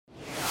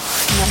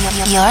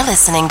You're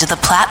listening to The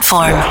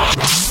Platform.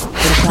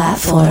 The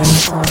Platform,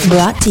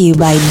 brought to you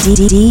by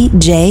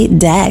DJ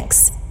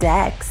Dex.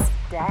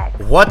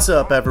 What's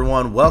up,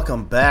 everyone?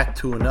 Welcome back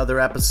to another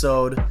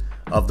episode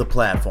of The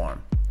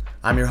Platform.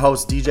 I'm your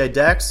host, DJ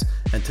Dex,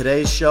 and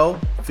today's show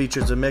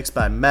features a mix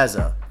by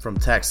MEZZA from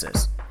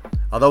Texas.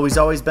 Although he's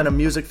always been a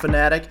music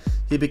fanatic,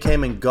 he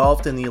became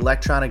engulfed in the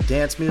electronic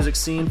dance music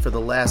scene for the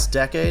last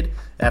decade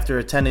after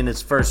attending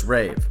his first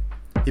rave.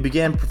 He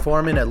began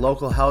performing at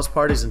local house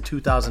parties in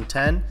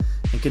 2010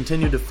 and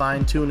continued to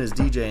fine-tune his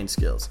DJing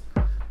skills.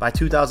 By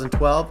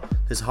 2012,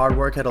 his hard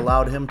work had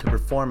allowed him to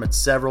perform at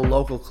several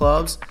local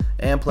clubs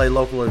and play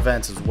local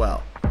events as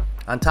well.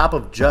 On top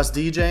of just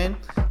DJing,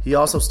 he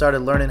also started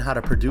learning how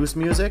to produce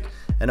music,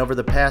 and over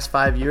the past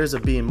 5 years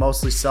of being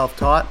mostly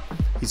self-taught,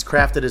 he's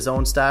crafted his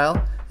own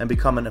style and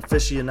become an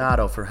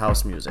aficionado for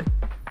house music.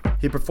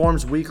 He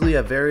performs weekly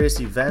at various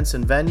events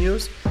and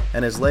venues,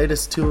 and his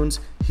latest tunes,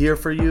 Here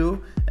For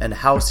You and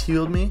House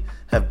Healed Me,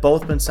 have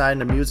both been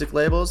signed to music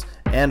labels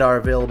and are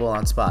available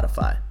on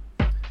Spotify.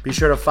 Be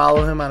sure to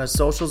follow him on his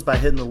socials by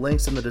hitting the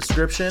links in the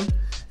description,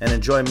 and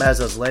enjoy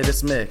MEZZA's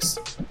latest mix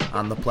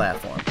on The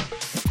Platform.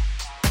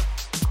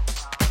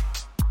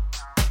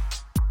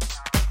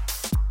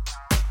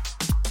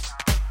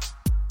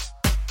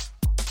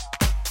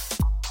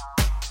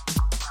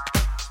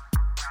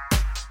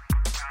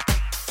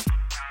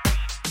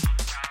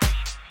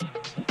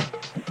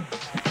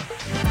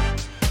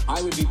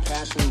 I would be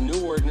passing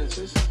new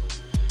ordinances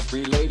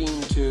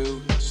relating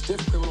to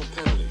stiff criminal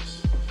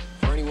penalties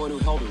for anyone who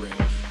held a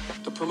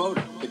rave. The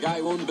promoter, the guy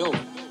who owned the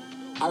building.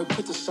 I would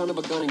put the son of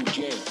a gun in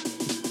jail.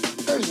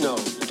 There's no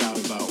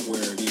doubt about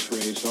where these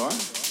raves are.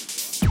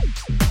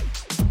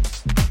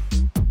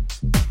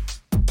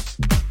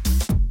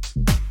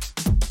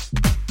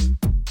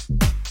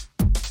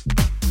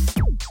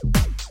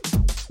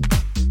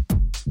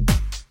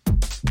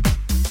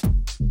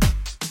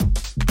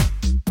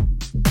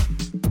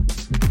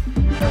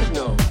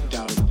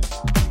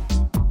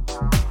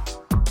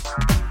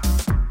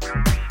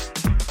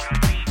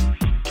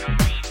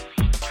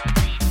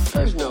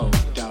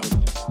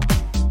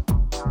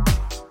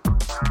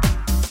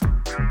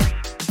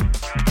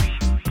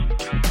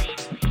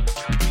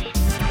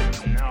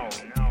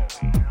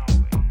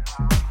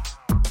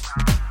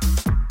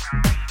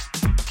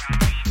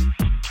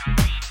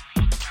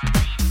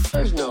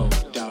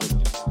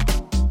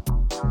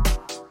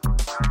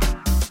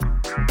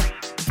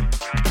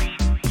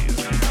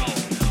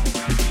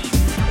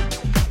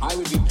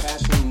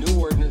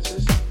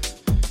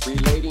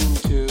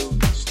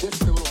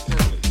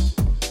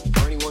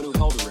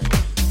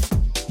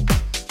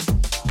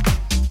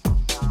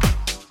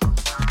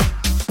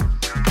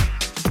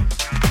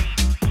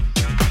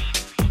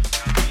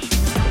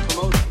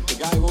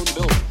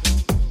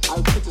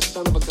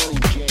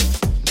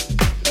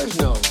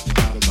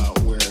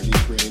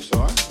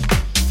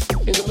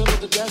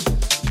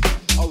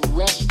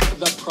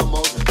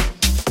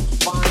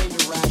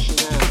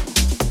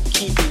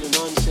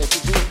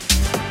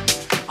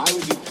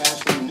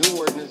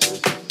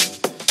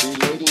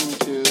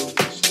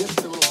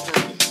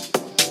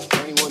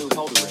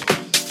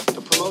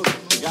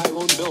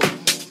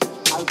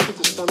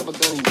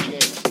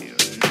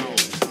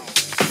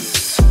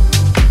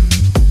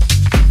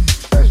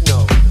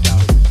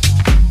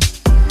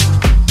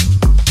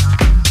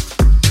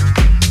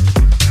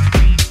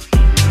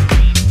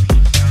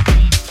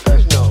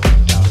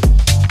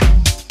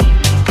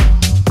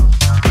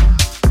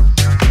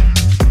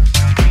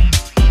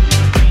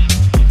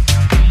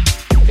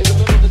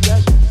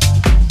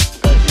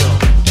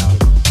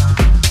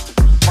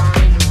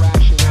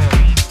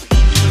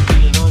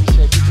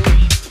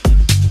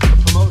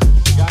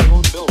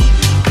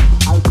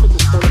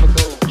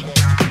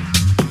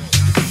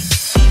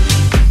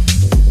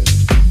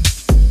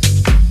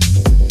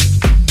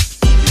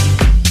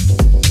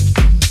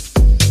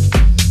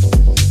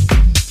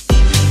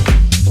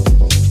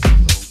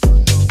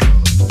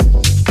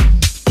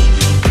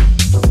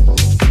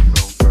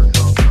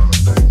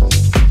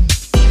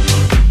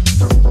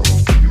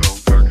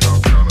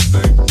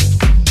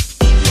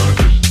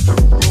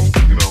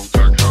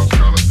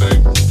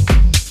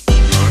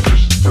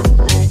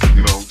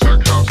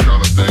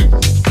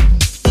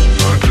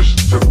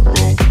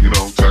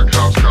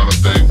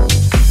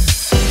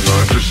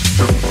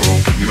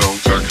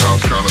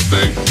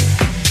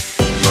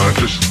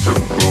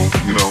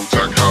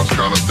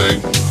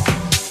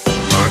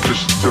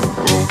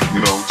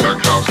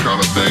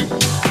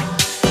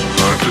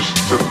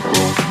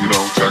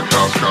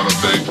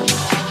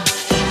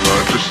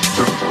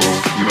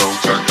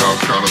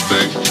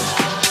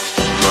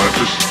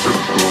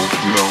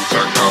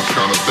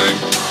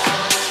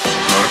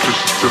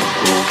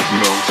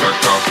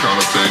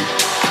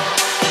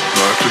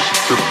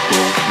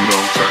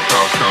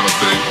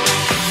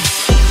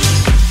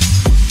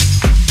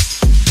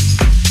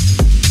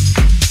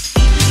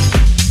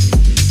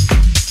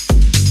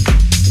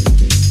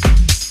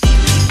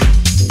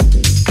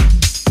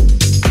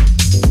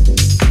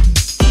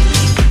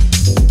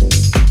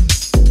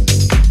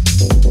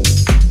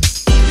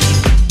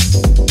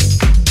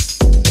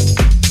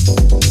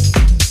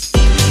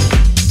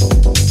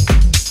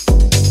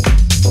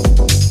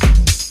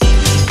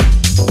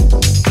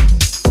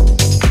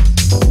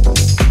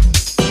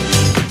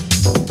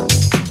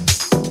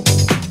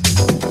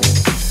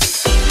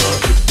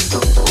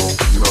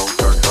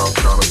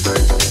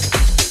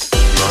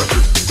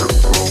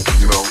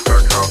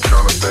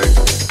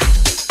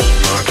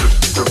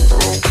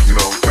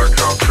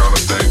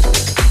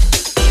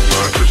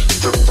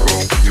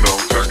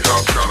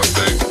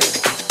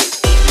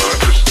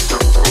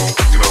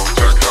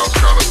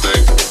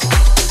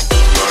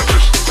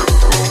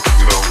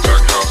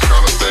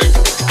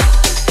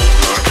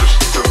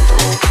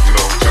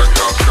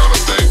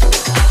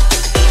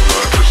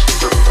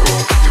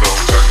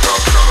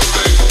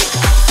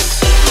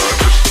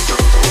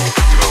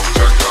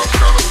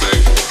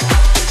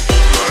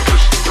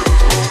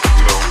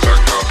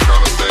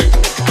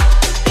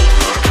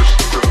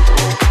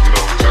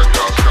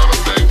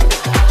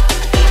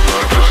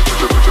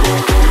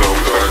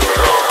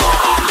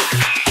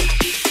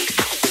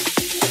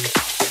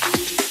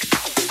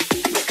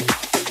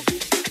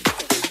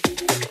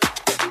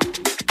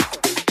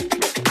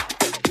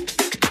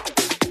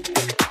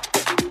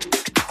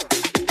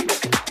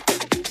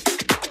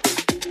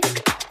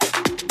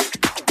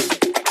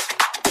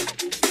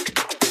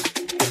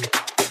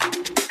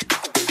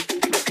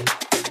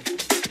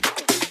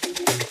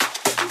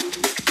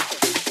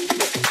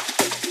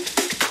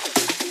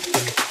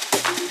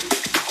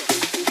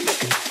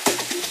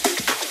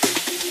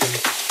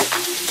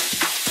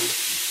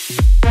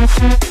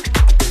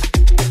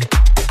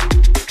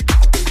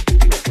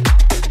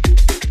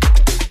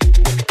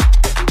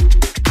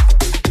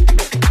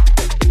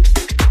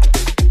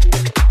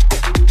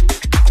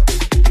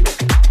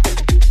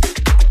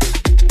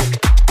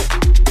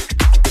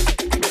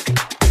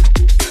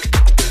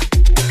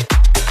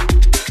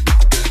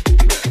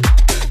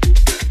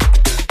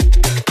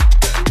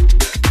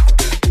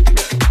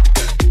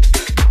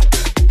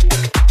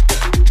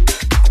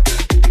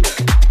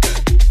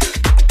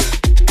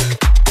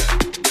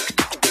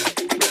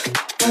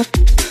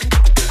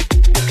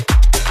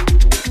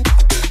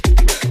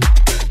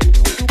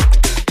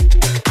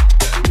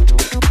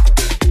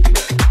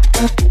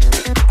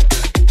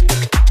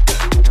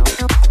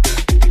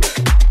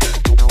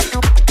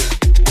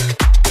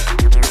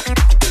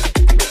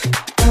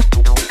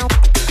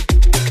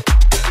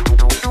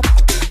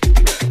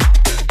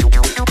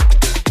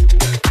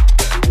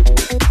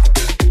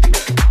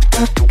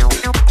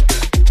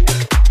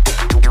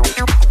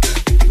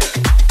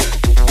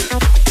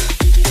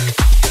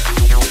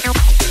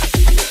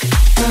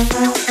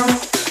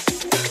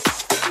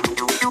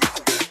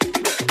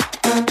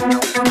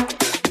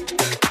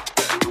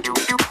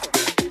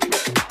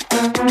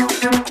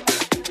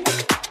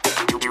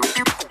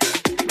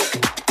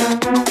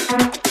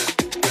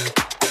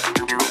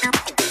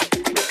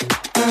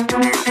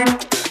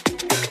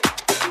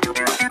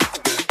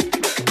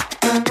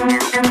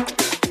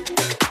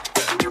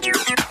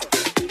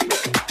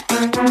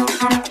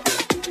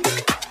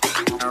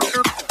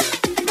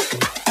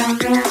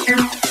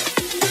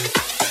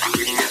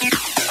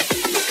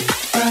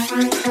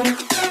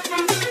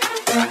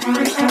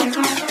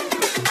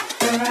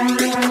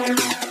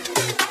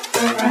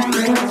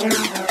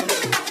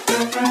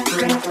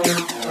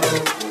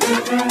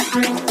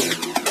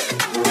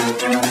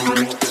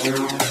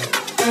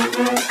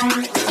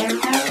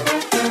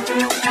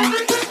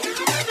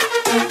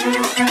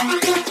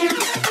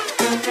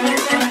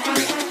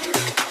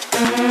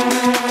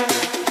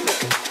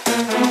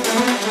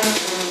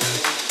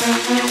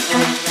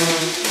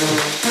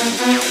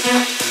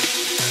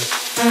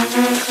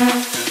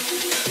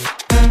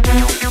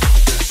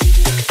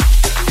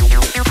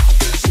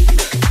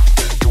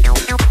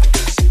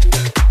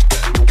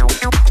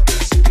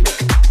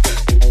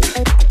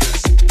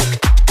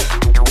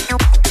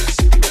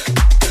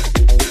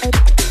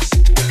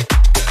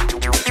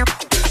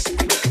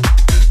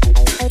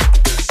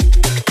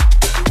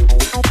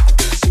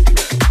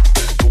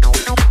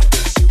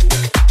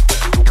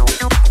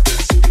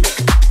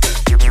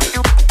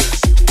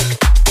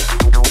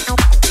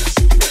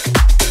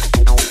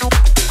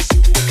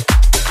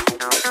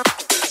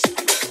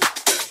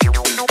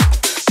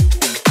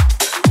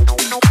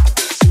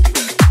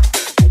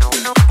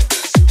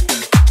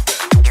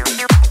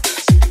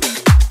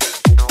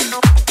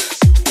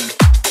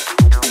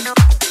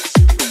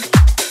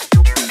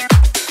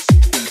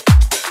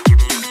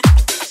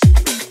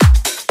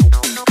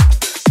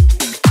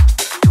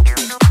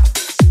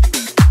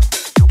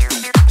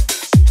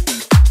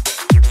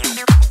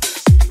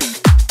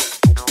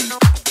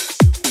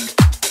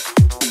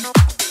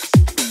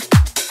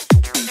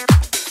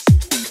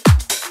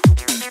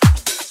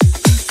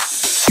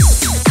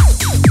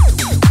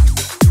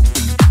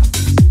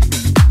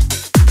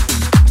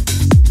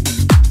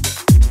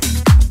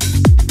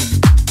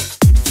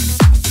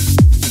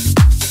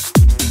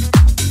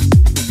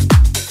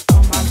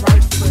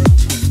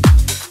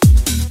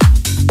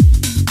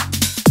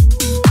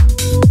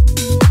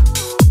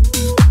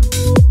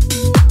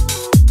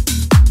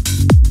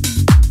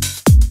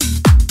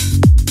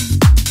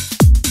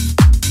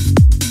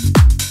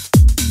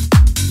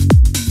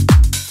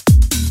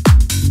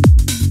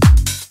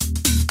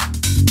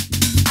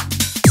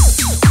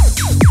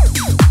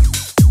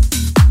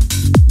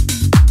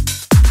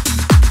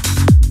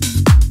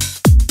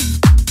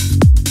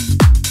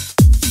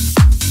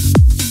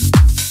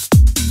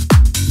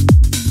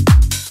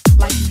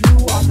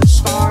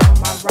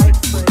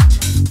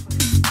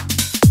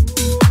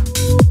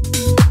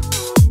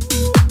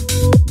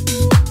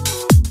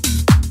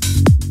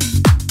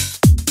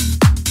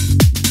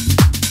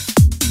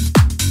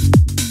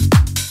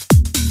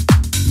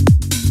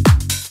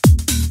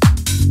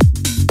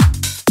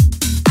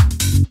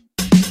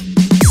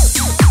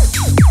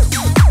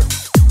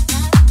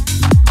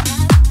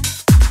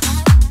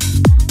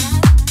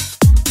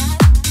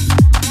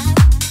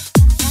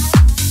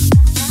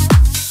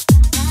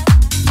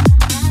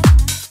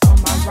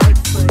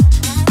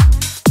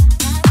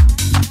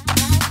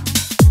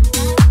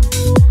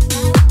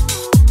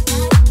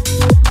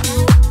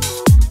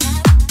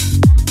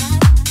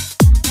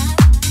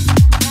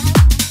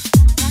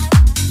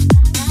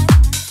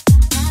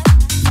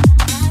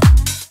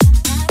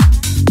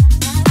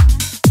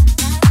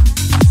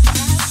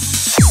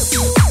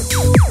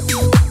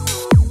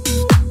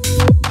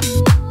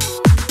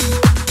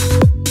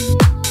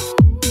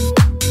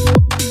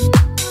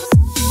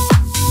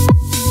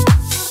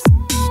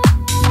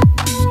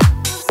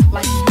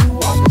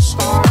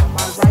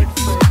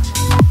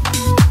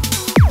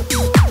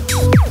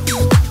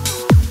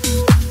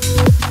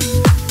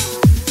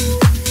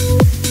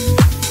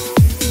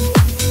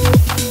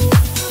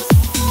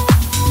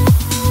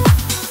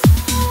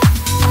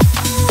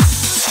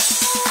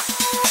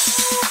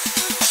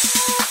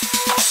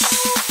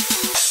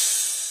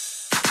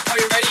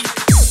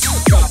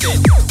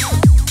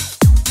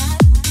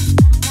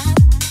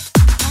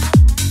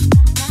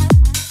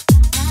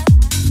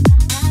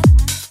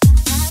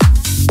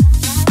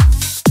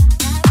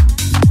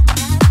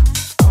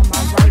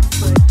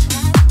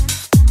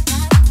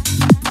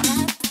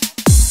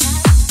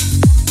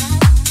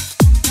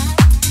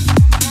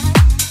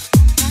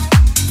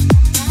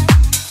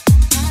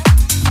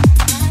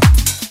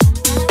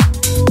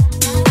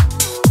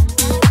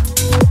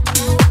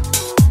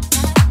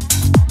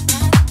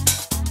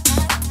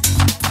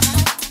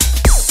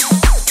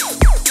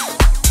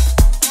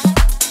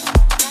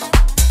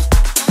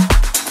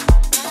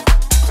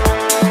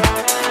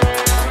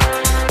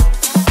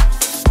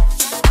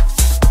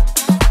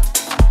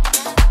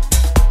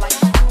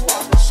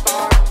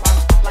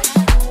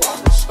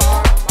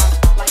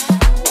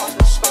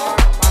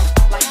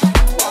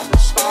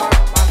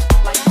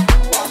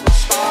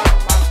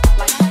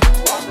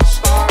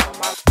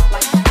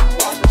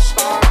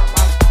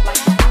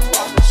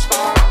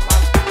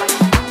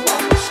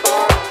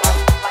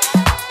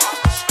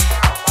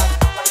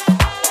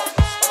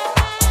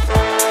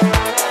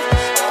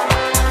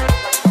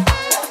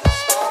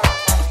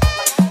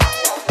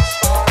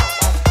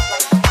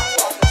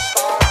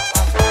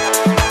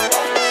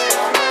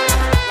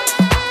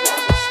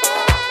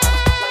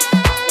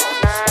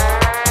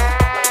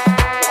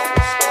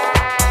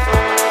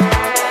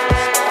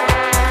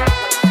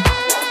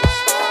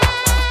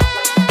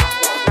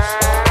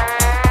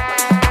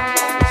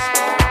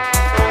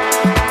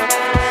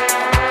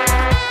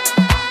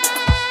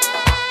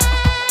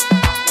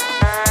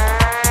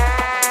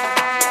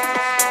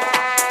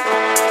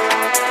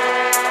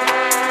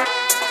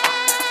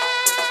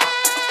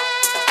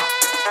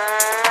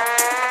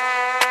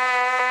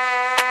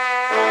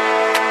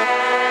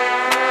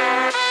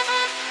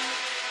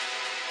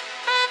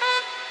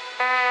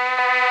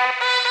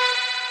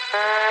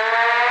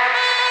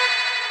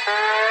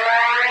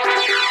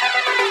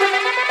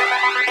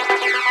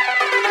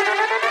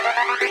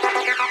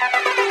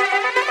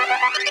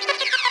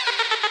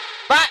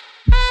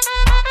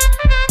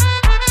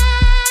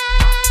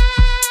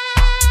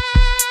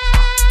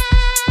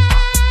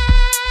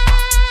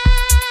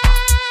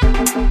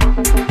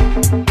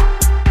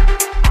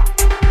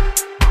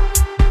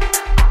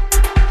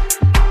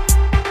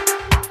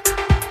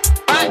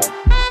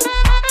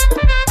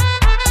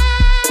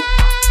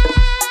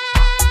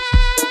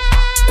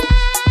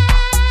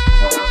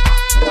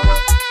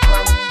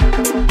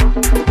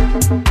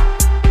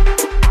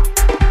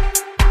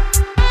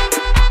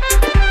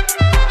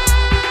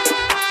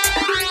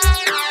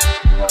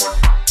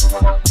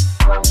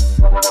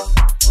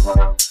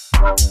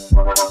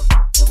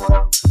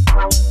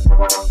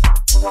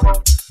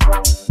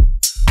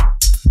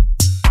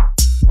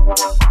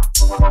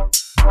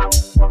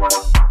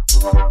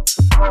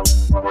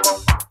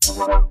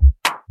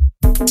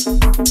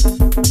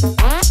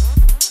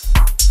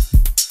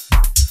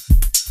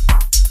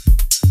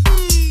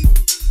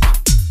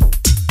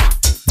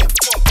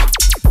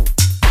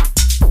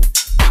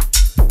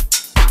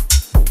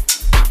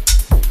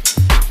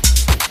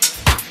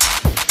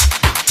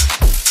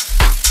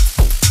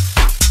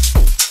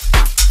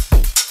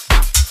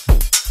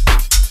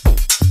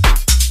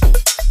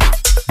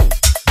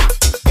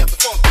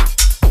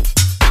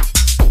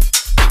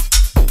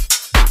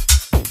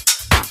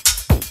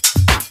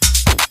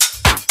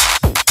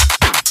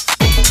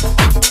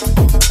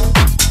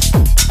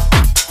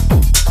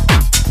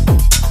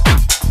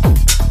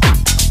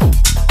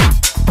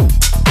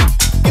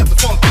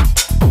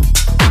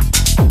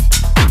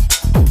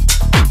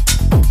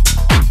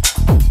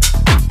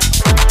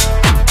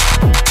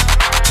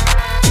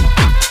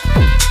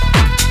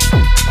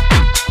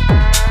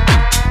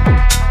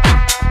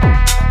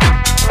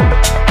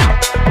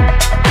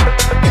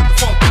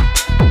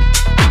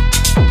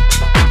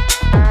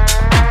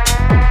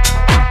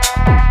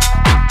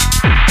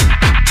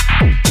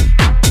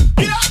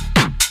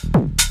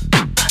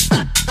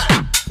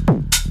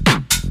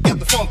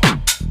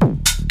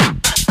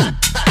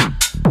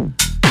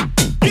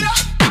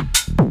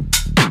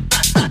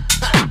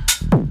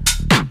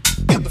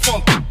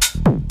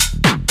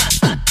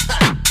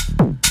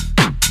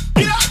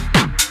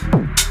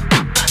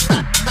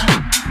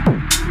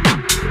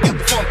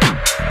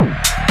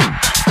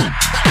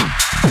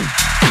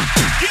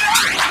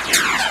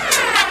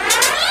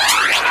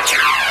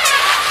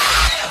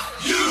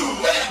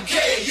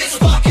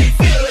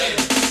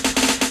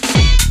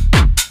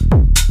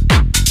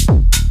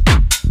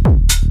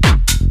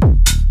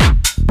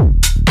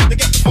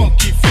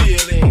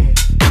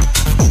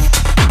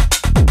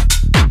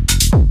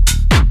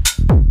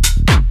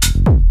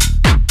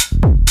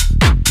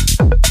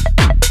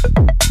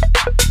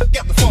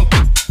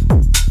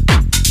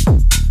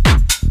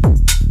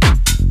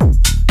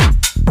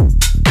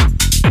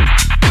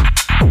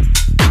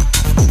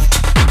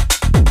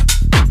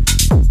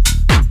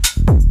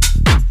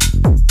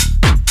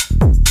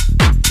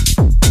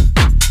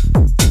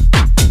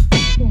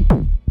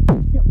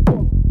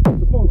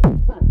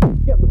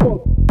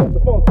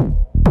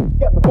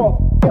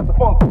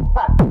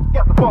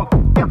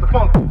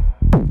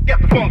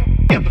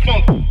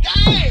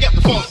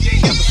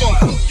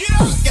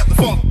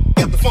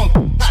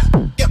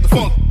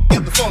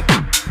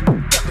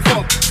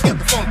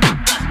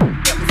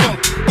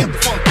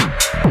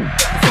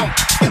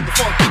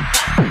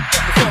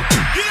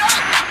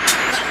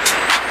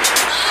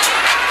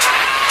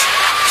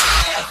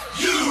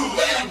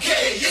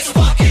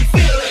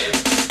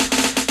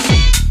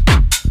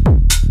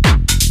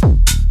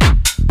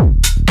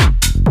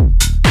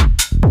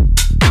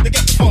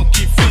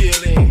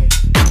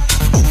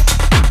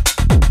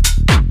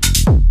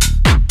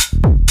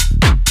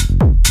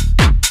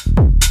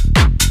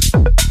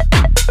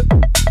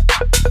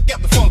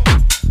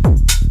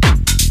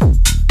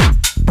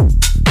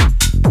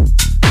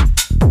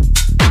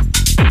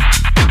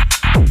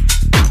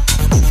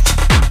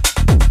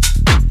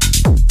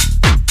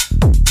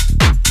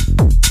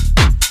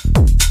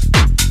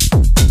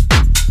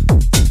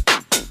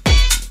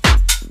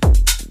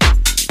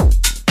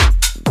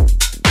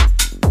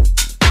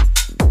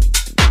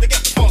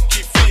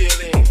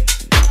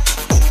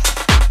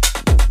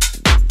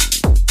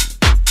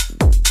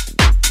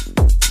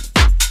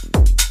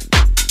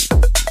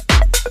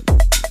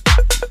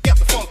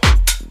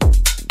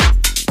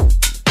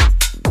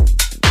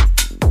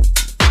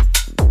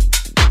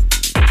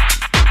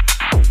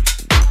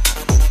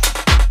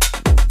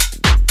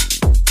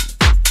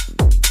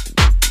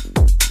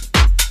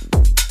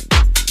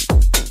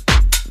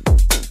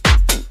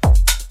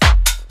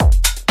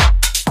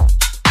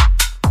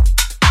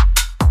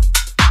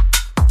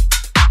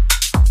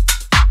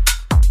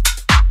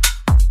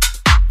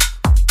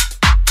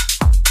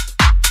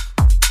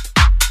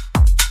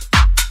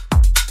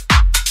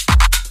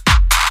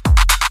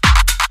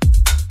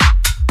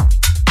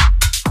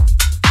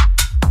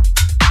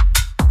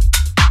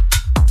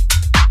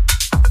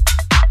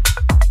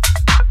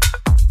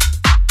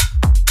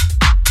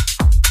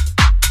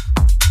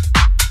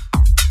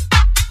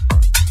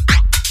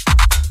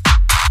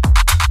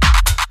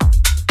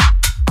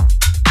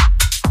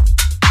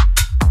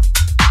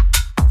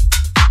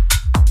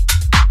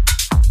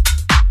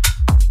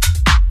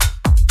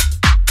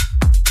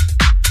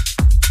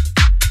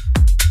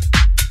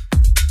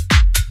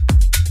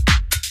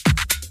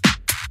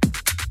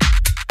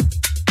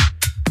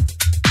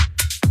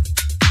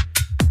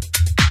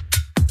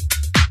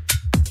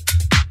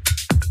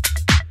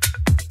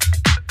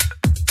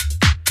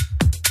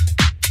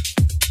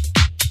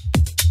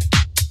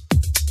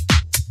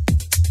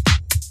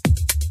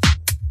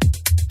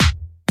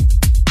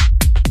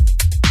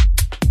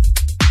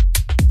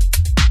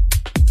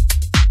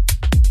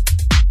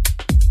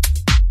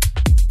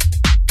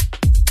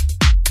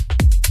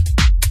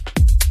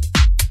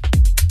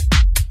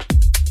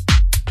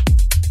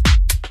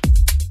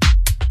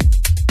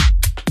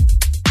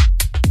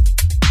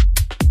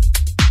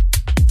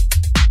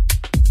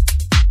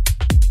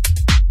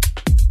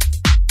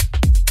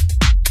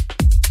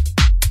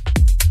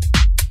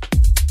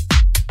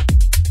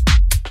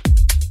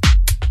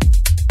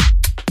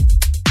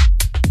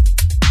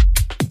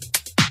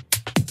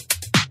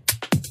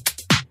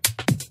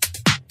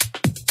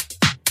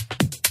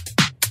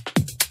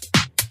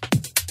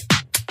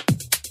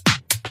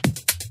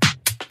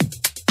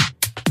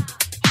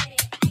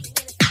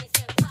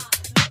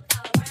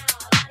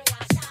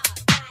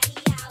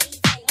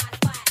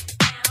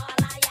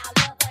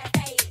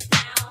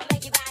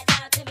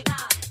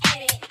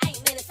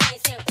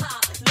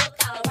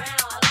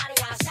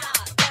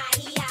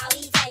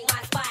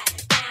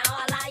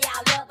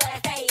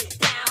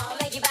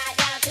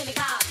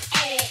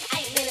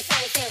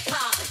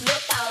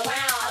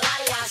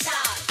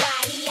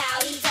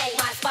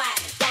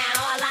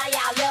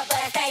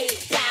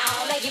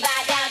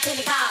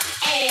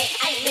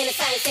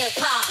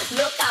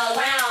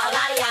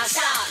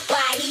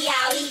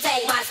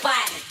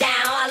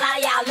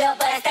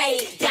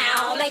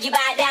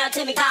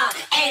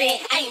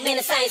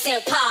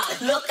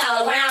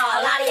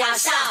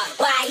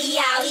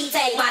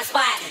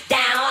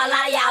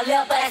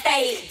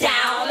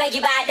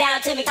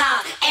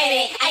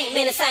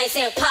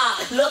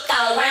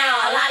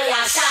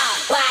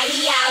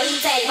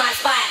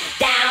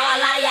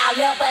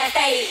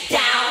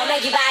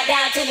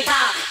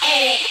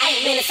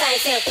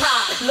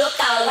 Look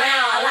all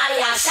around, a lot of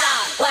y'all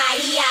shop. Why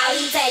he out,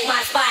 he take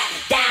my spot.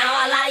 Down,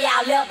 a lot of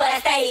y'all look, but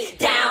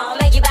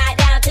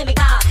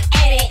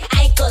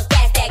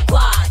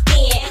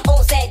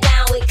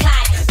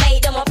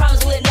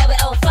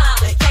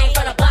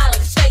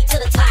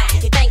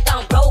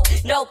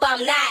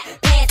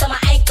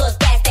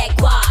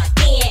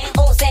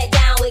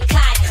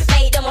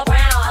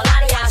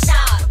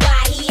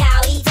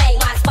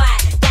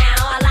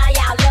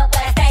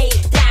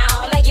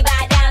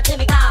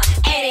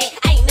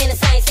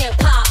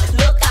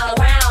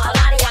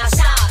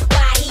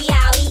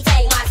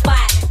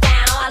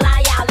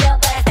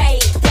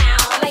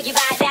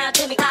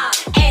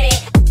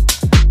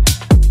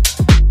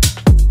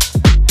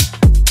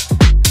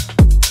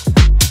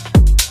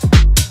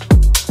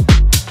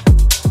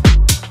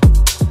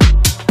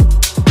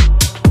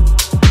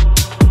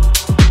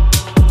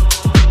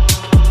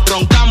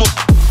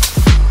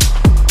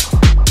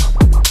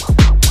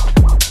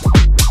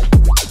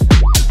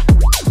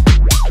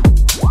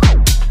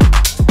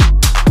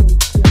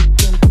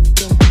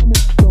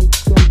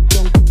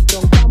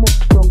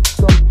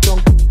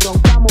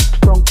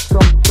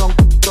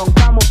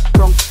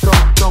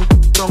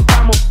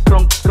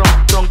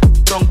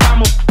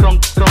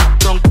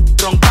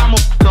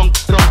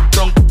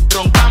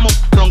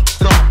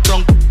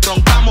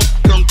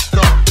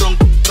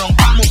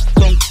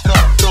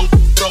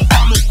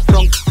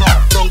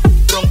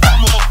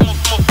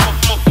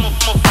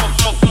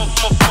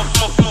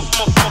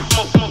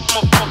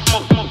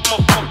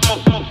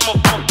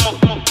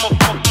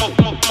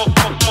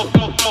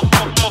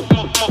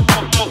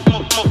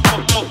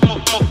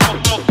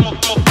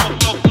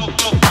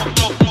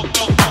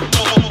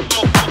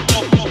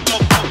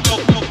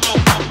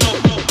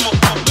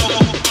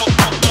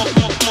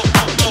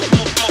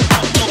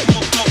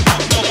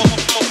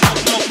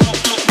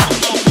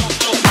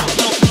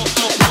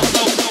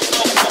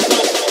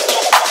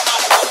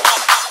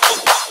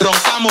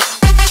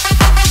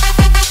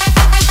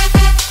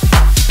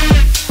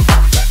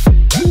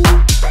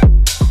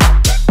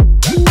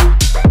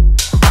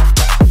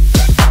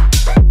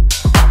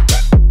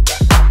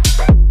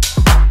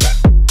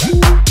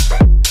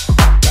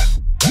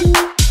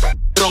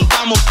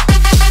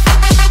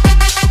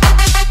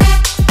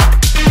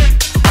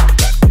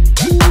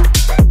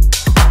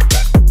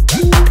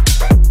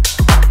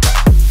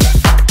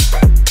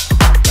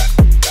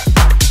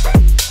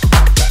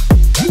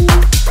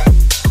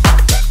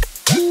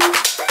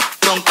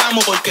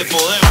Porque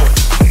podemos.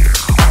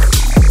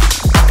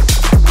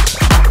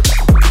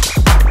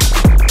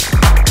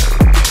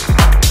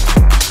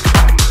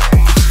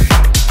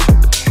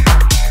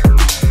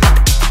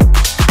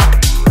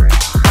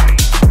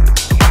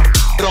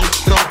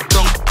 Roncamos.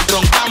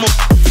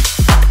 Roncamos.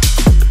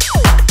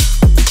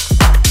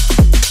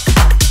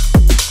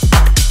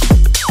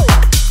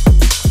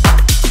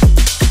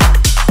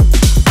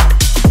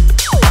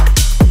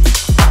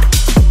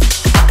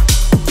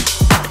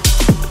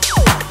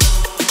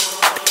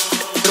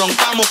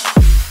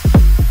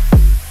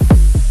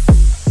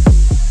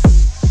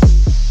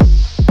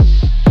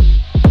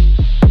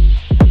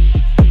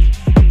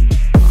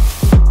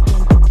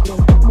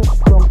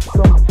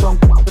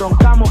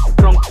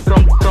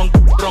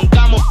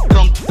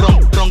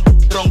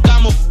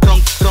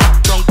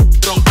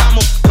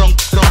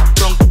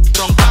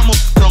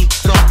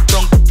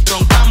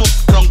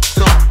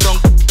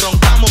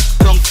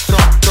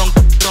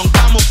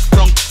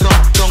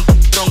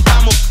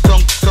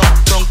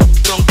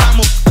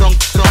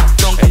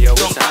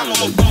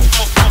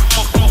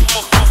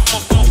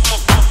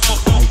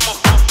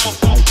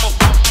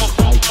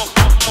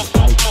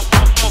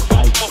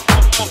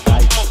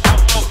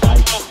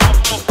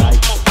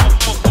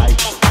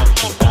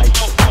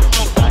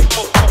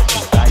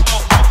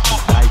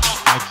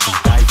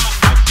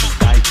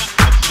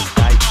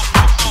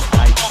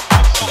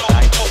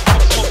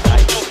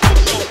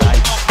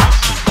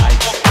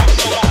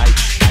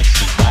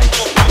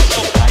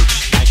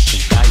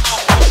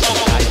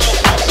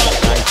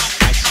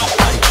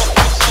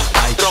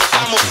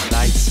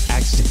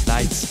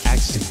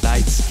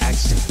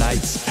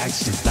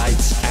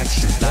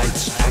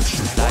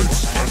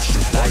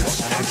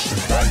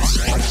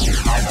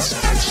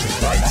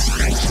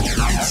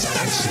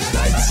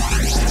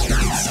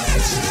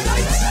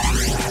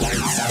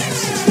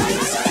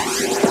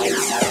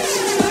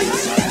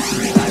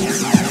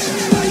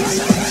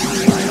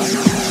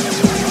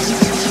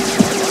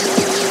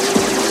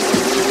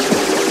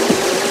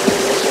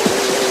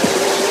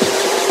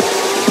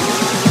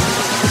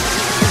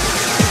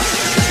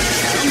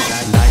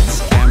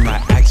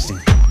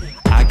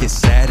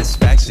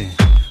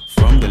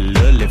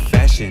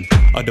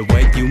 Or the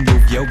way you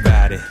move your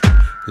body.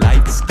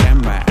 Lights,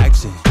 camera,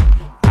 action.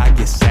 I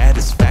get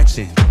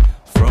satisfaction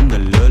from the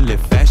lily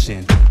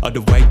fashion. Or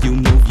the way you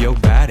move your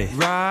body.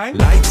 Right.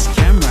 Lights,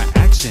 camera,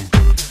 action.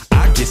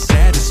 I get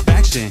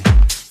satisfaction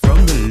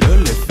from the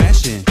lily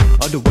fashion.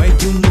 Or the way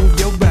you move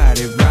your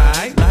body.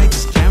 Right.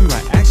 Lights,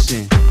 camera,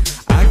 action.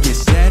 I get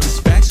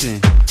satisfaction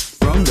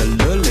from the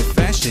lily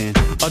fashion.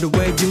 Or the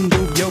way you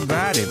move your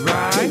body.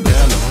 Right.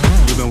 Tell him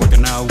you've been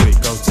working all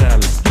week. Go tell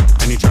him.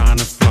 And he trying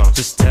to flow.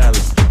 Just tell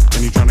him.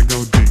 And he tryna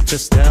go deep.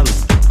 Just tell him.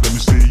 Let me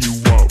see you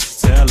walk.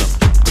 Tell him.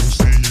 Let me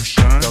see you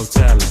shine. Go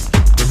tell him.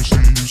 Let me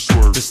see you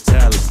swerve. Just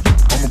tell him.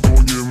 I'ma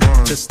go get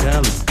mine. Just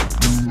tell him.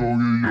 You go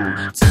get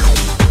yours. Tell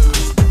him.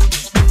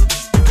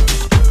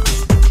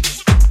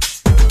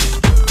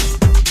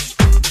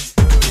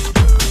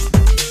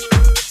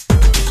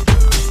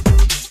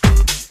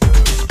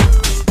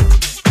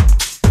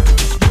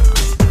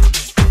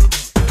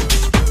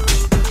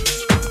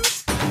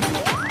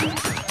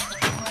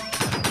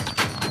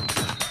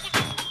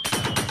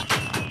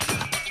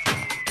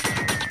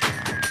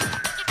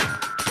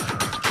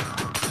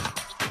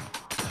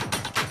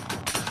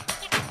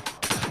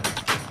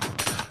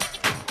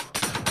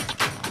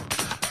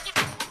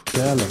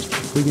 Tell him,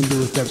 we can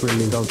do it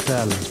separately, go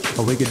tell him.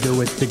 Or we can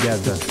do it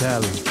together,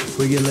 tell him.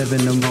 We can live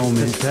in the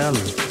moment, tell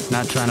him.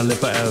 Not trying to live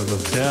forever,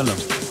 tell him.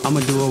 I'ma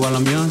do it while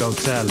I'm young, go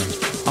tell him.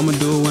 I'ma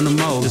do it when I'm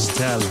old, just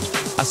tell him.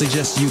 I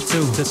suggest you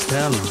too, just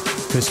tell him.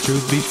 Cause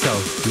truth be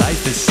told,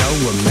 life is so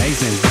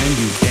amazing when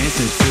you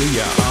dancing to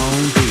your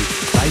own beat.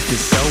 Life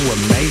is so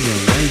amazing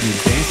when you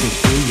dancing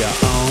to your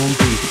own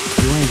beat.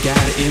 You ain't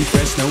gotta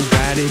impress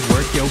nobody,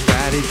 work your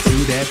body to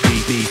that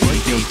beat.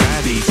 Work your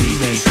body,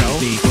 even so.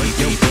 Work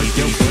your beat, work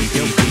your body,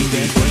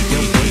 work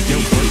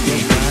your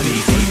body,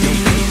 work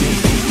your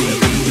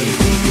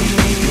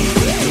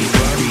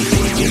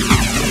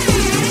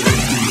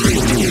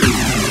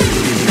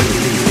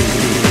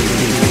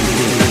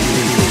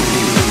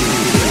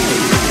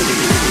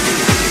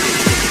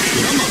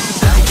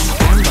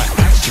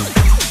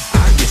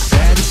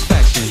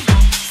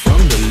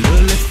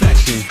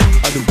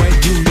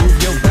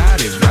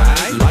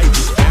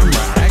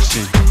Action.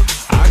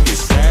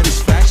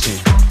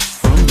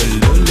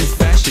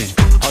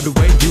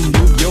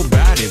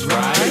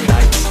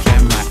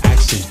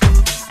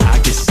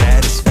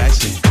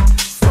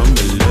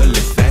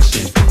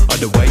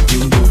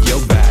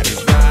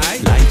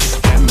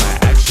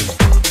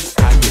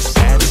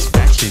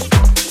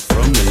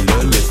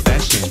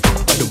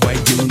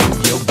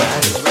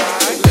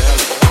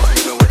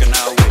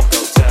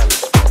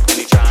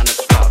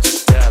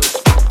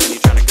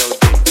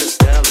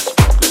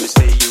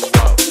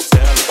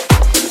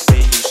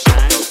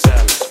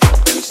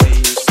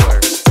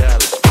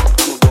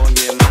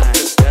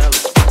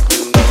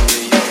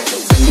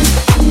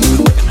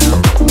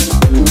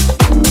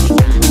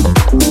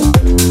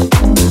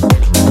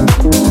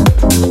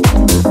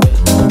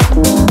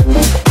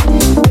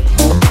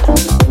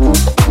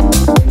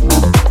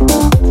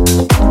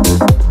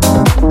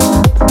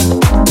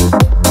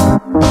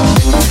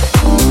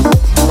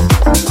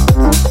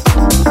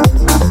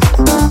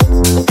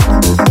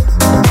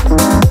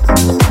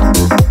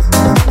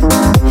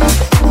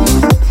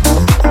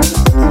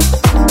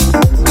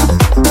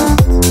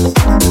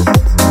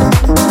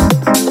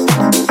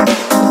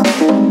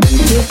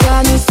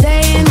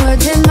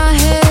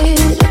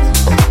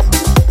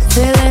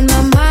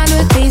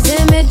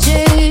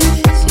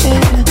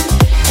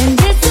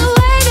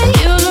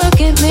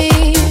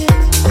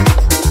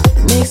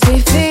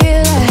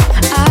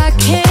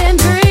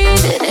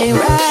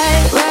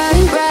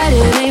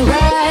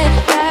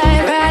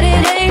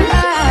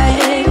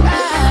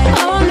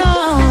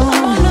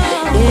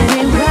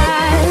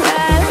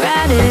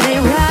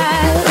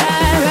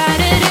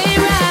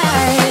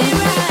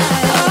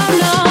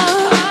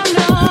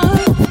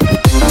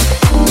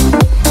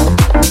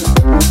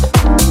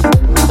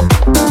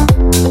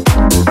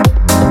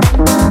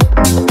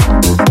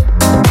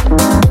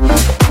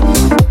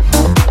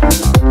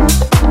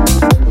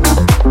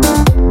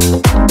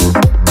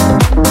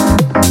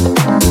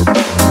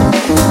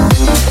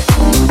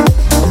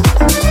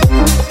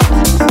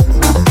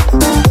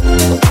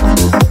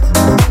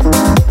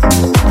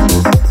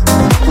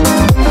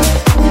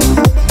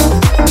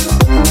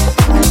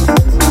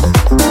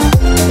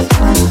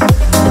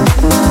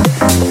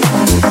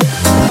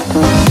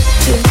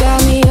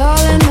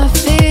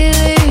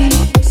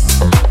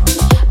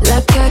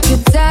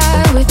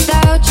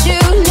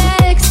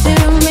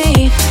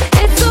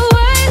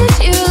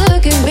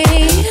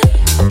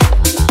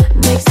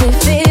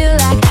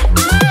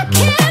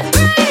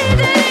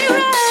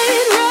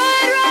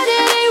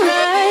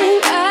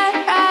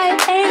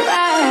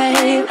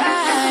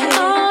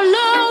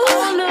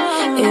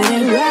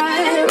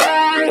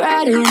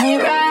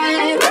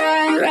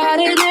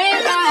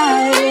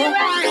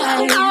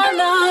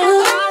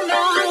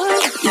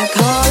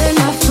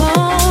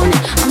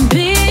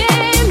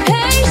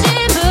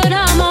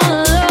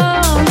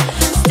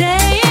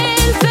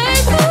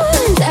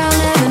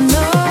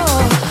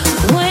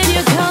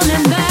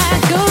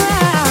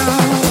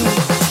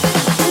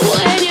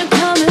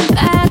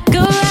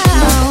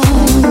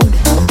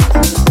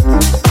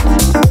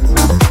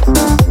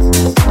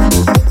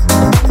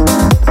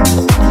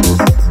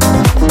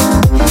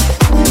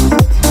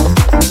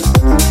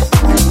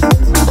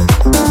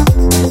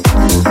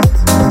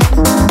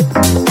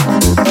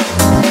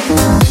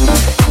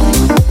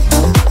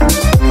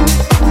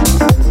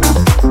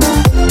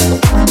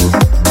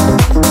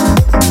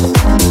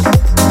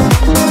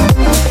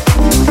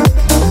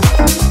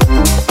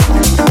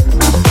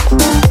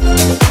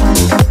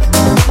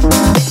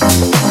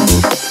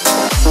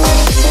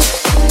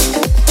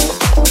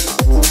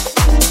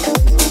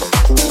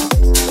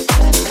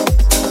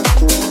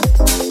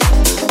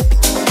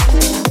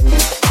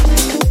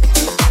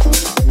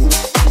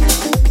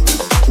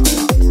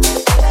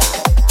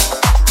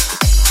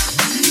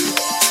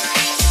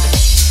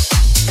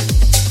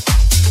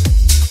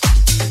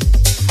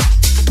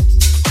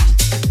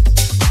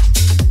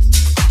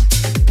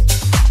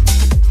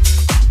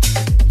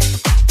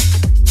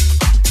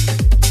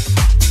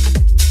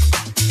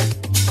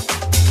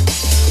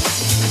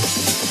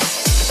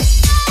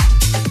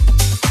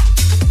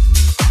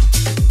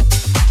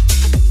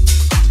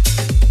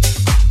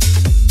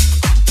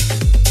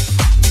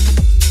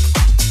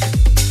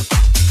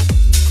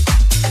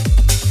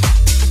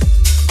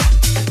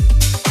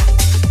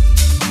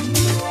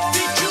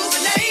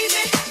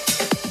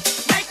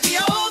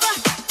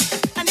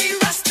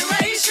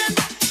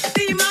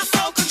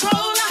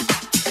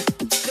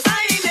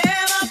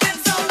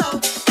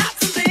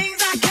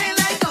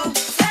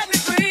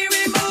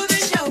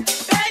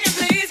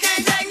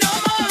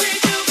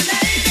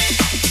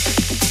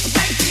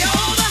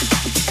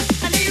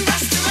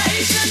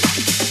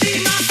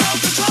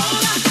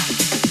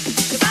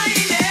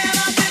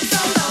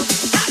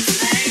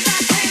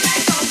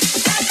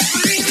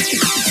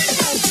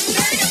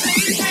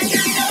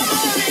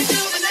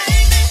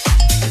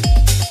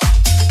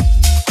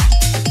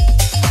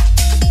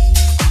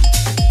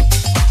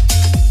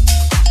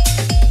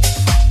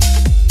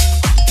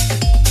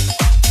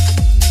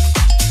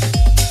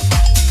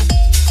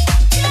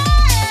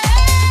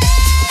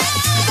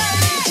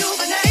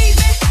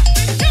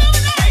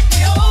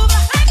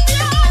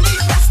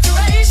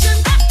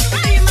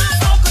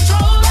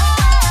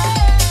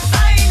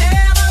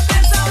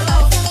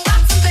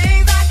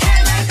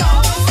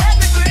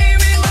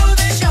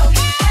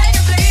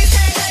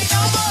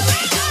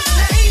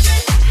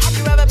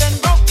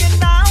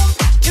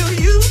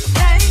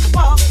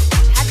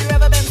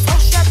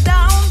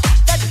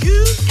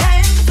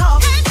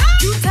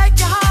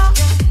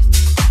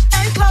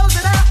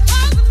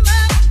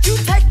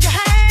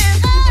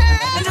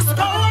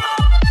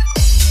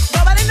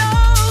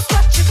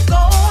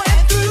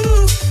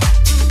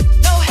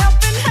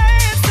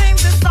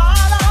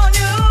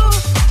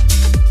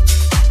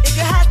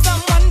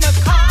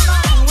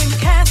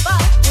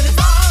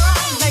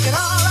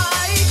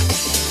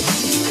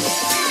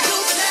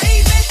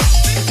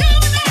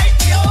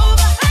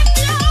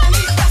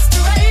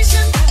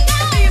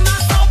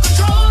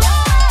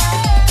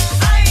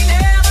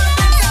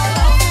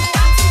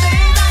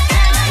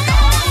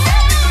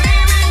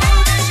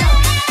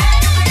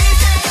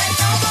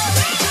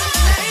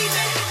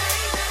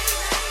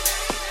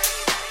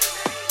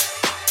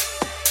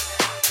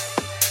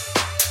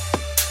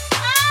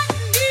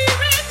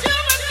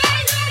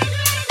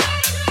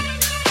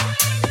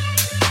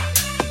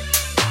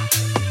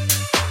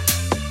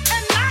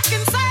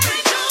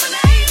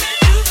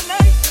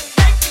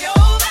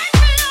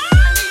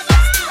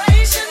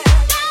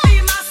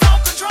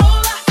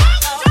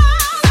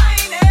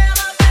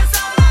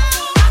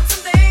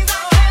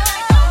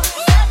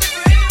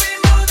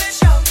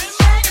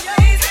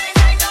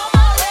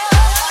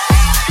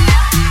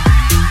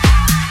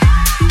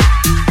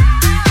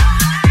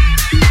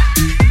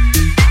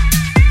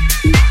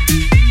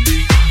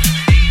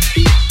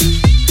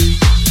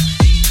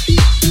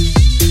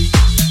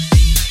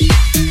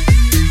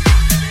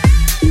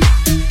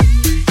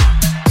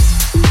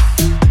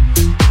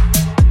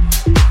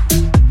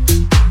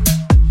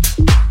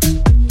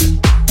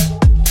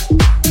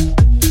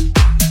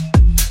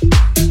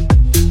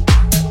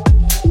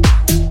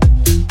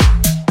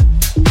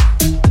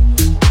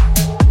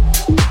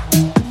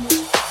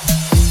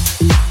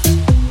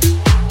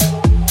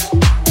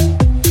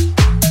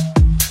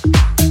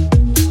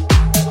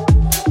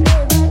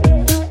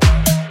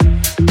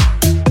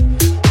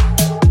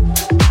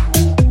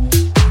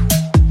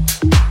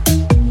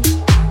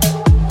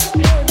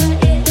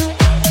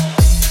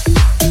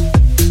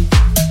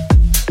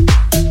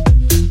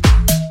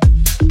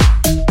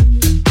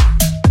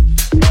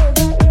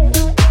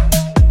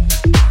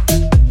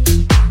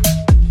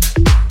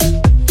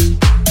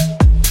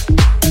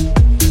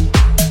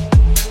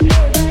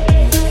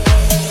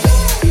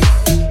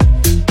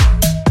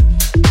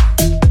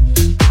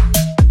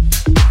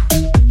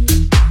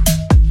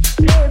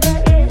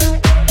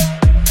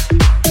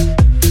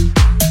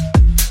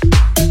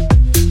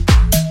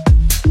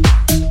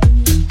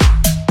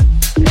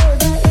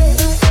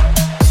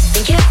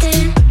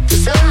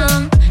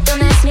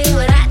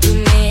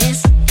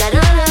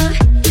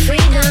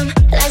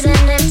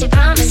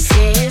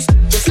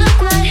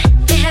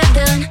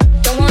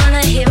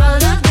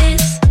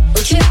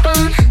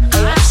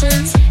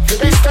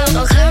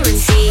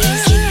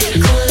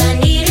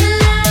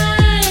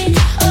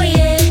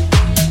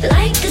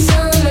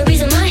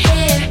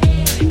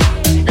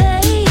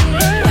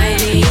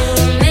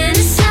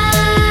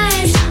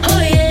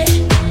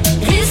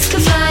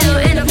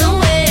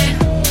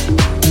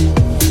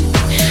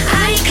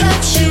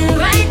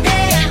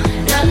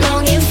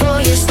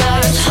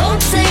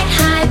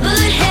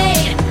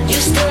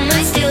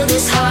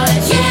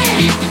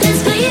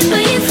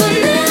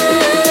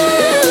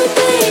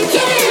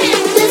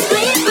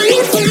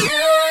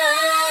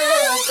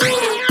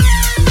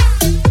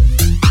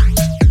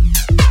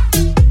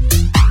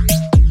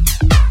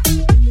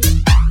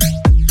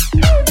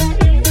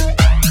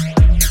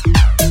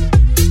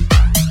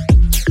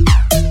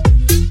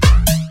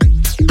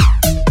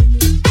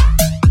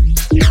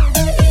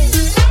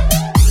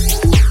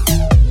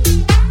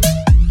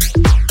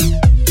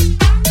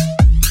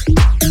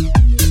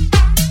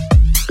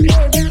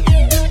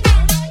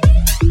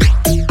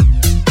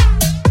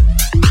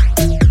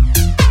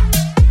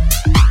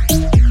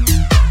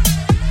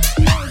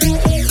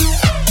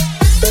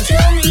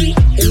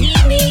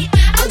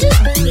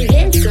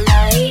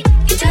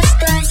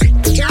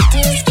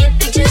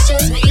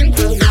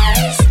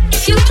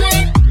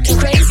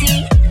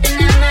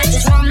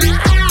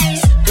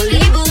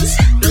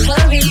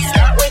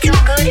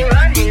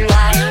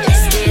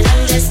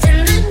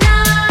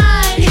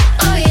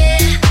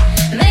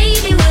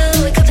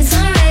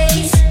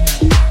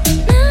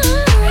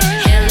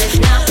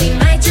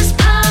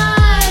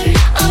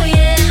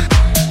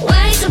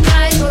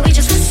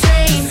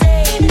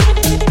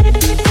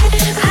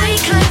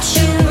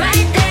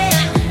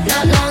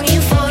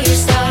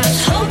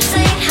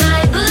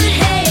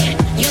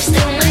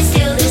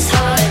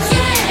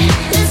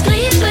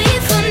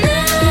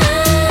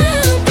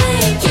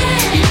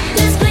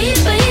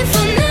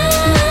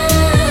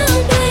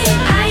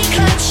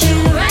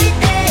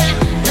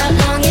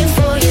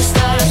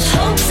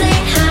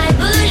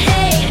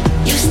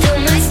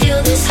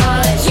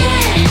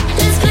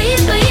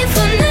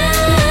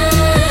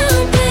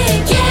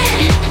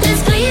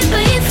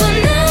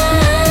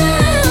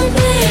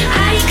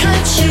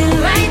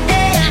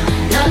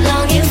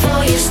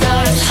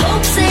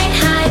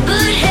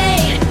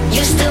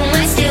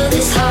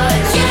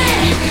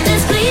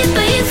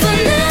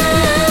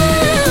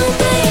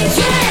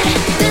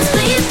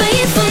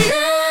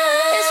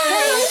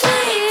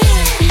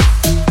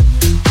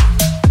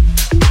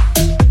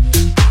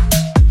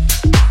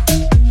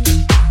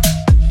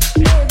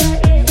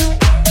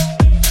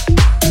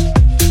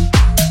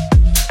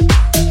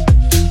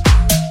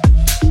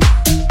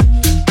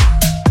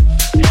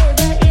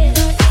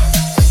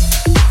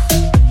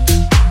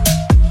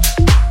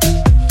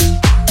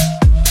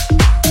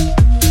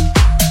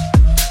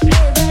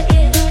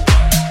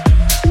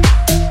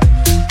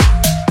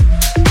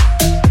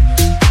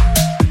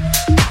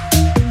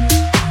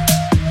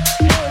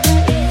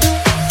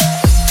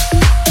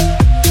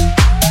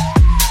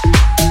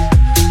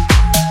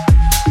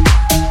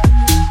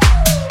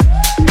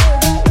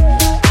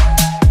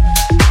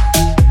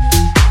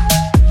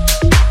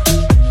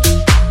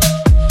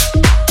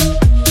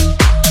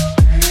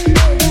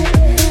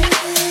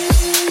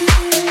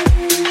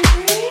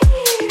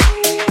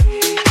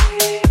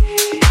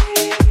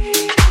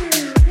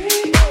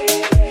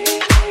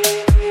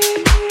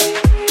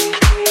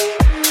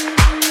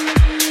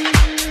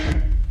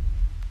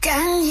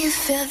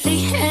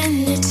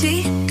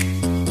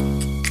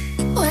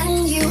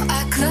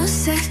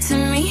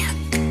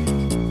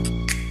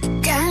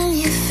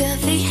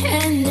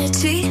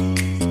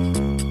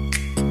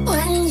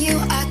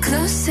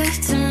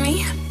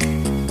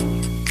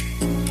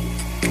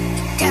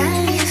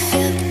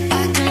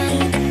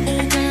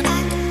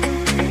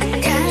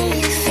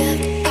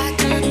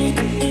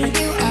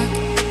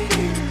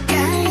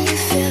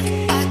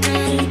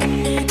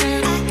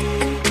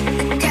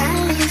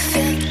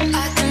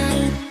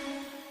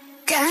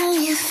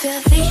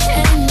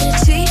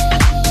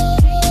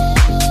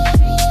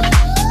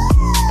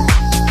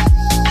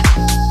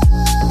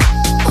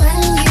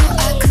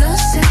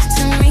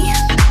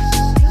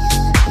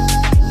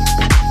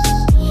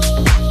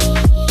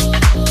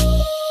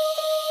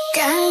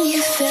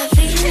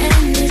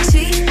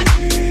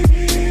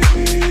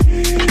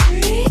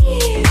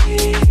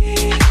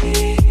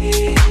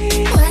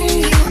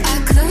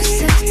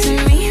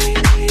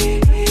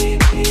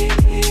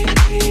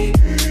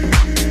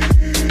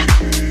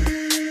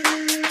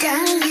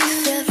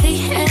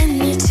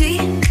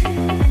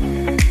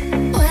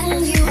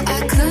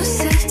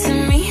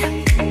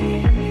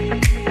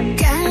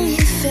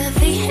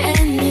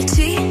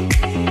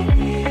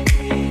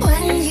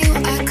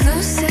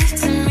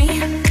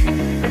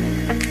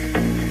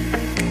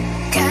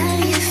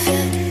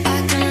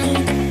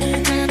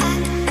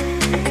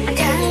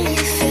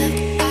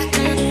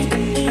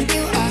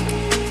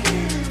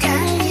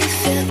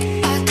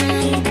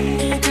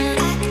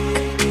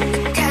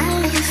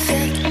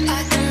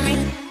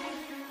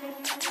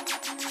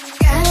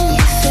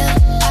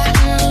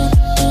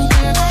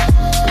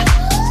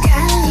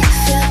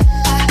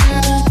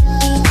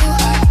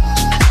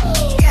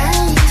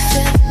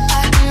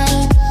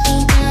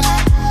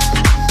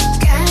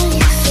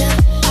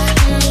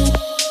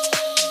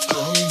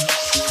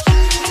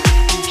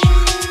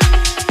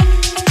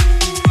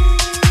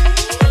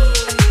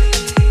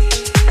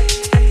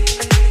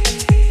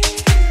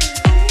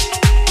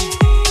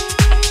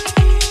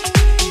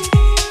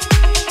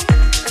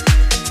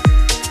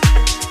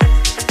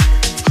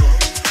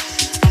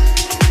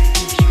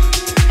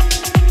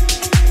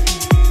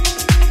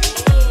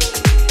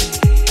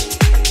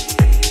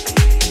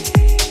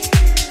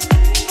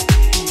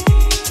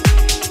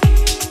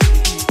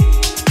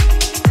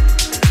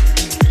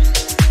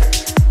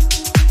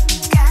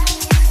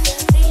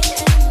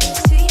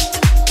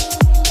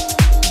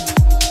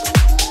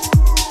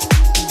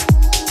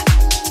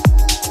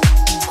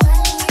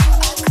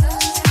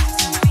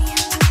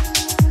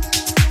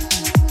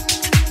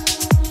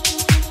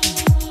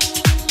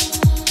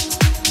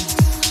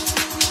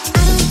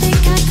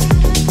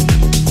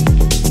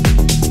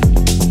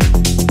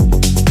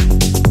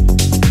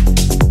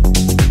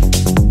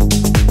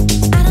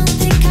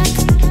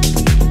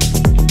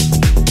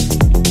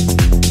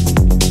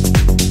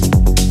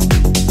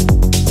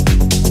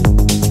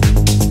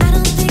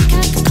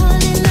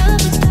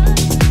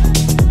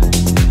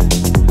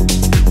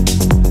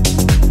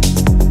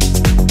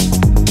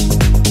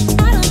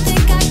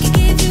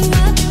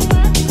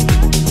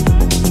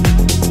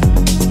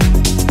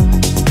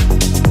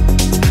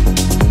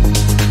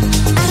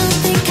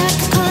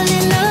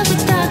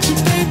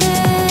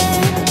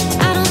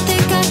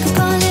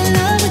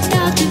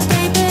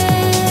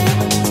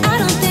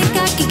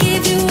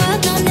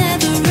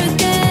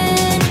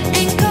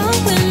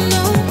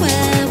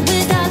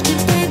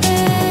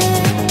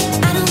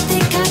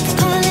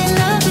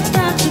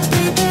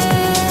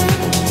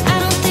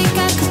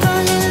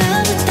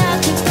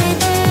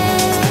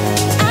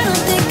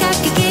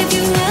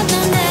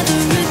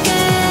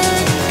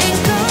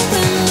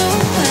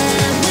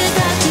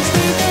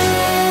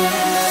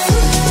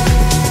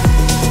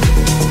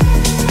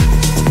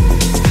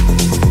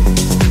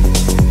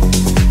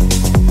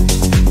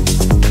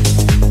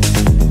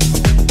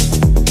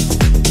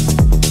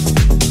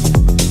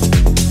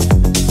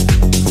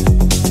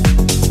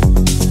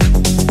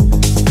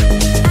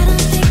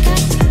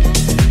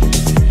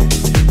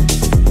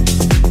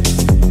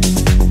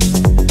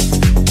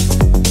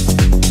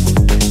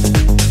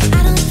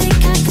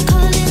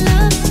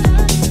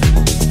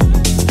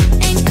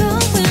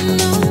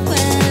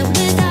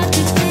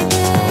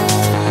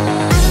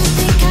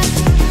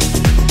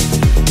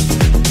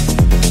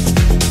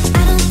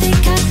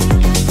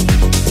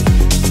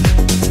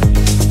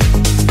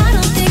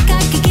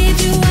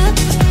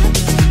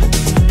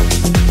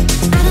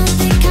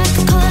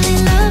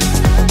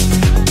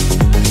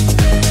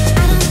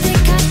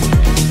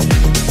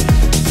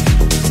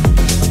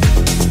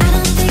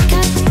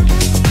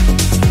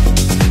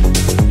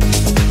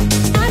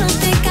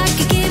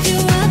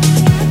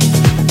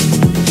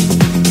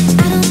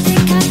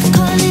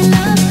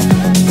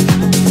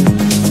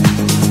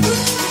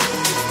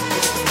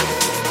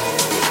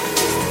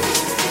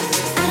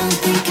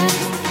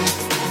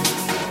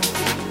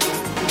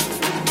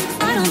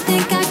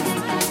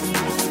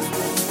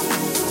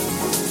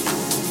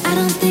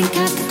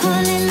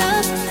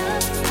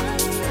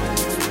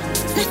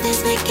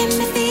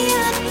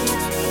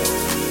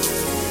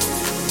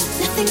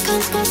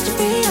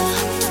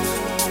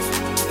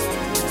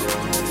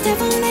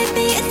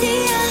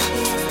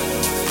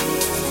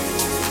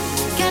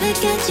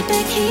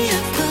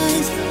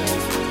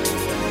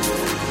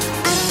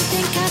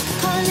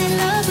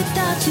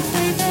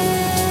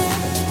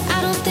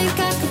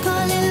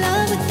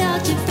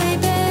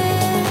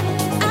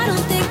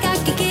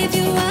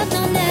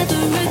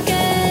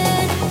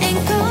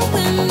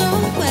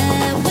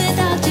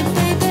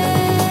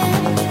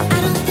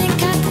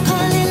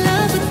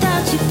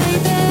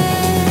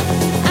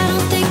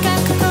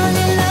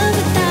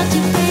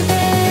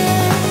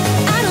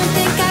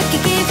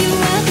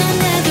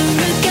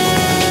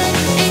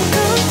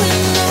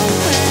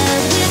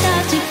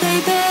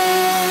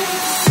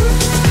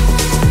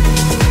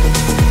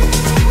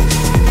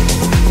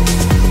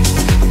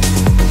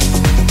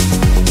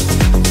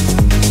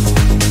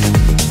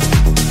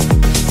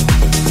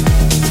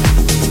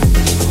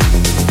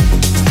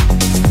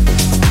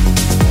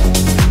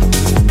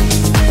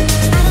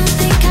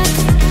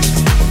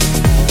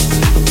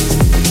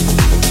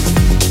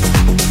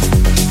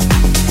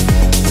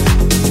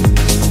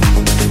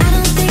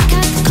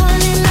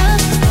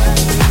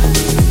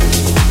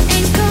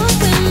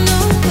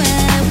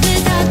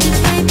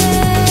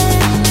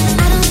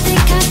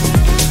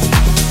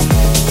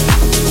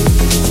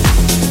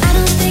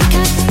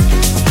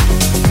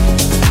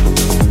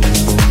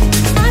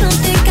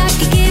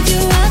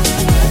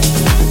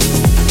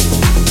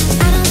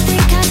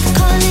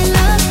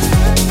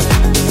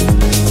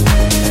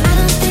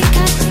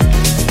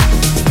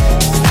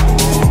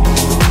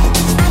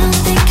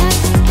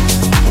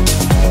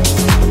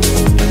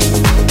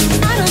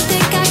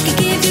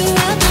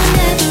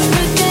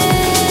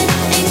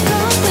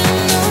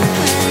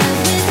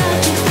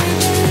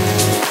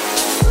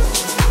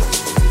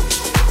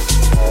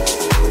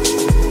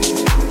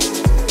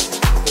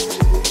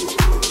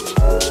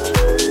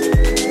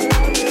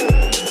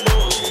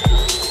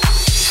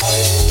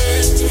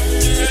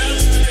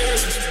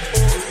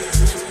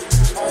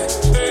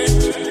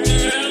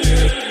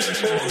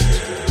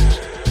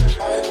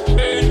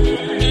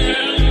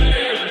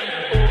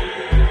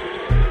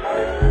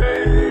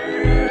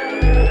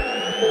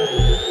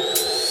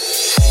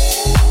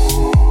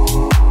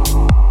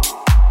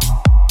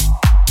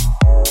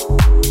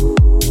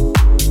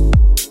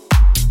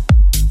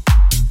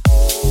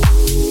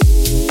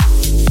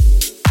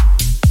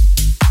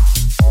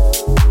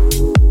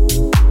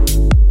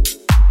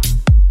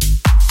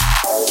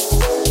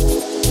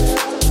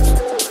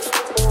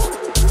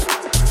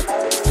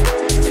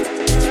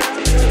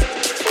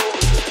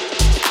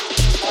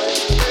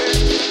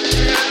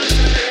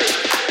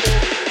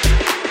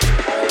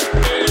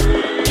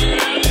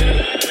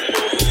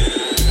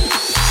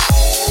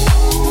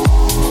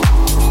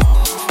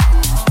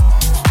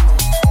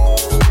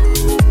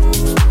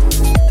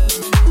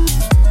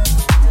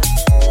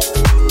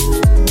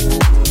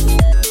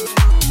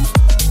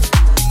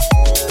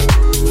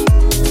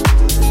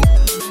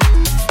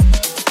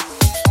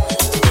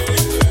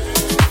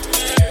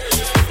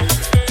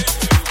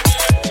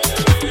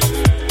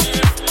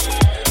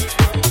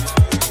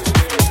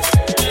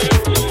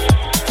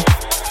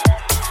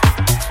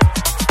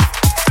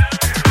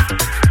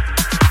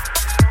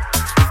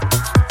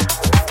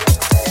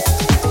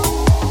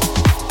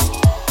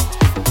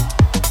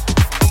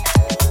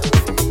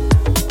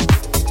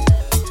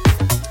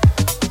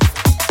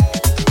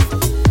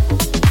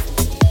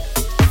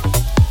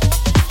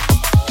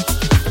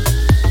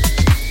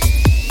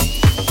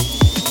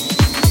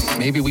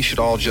 maybe we should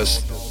all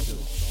just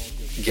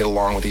get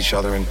along with each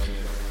other and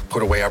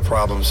put away our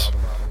problems.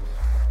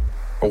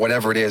 Or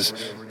whatever it is,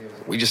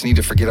 we just need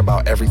to forget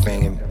about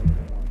everything and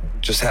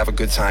just have a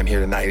good time here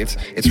tonight.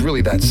 It's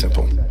really that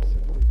simple.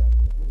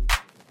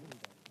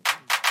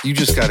 You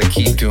just gotta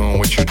keep doing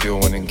what you're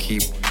doing and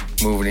keep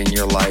moving in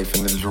your life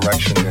in the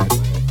direction that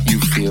you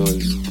feel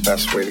is the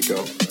best way to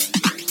go.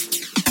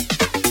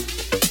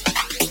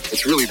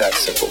 It's really that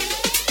simple.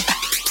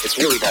 It's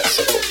really that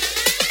simple.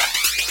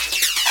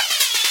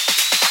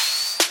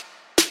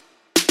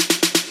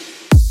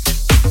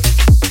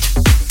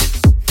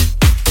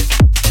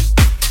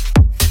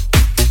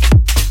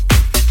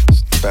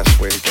 It's the best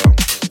way to go.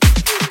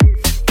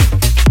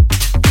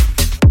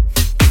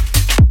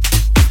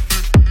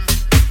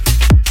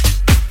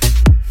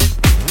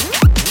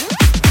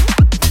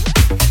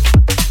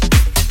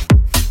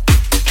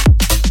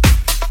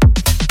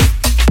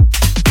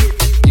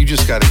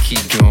 Just gotta keep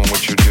doing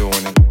what you're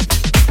doing and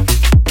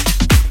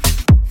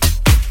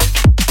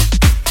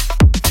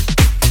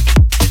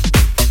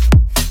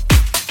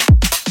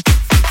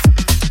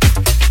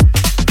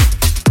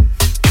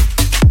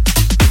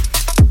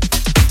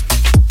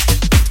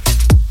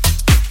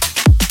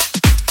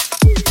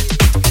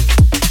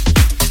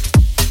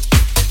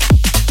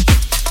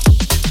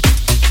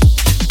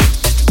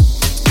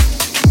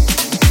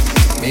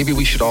maybe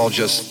we should all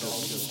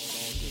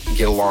just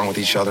get along with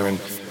each other and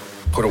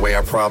put away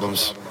our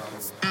problems.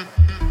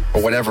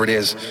 Or whatever it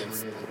is,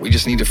 we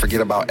just need to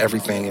forget about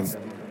everything and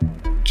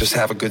just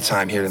have a good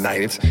time here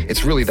tonight.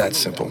 It's really that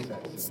simple.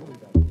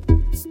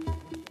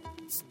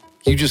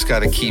 You just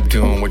gotta keep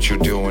doing what you're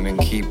doing and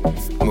keep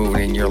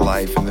moving in your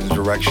life in the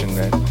direction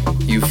that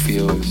you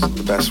feel is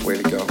the best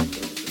way to go.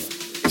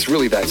 It's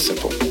really that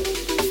simple.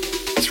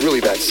 It's really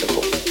that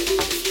simple.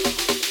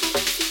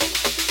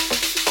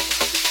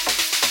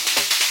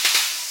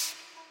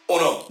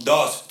 Uno,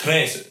 dos,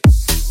 tres.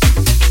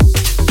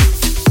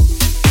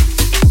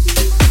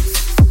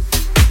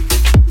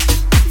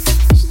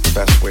 It's the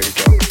best way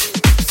to go.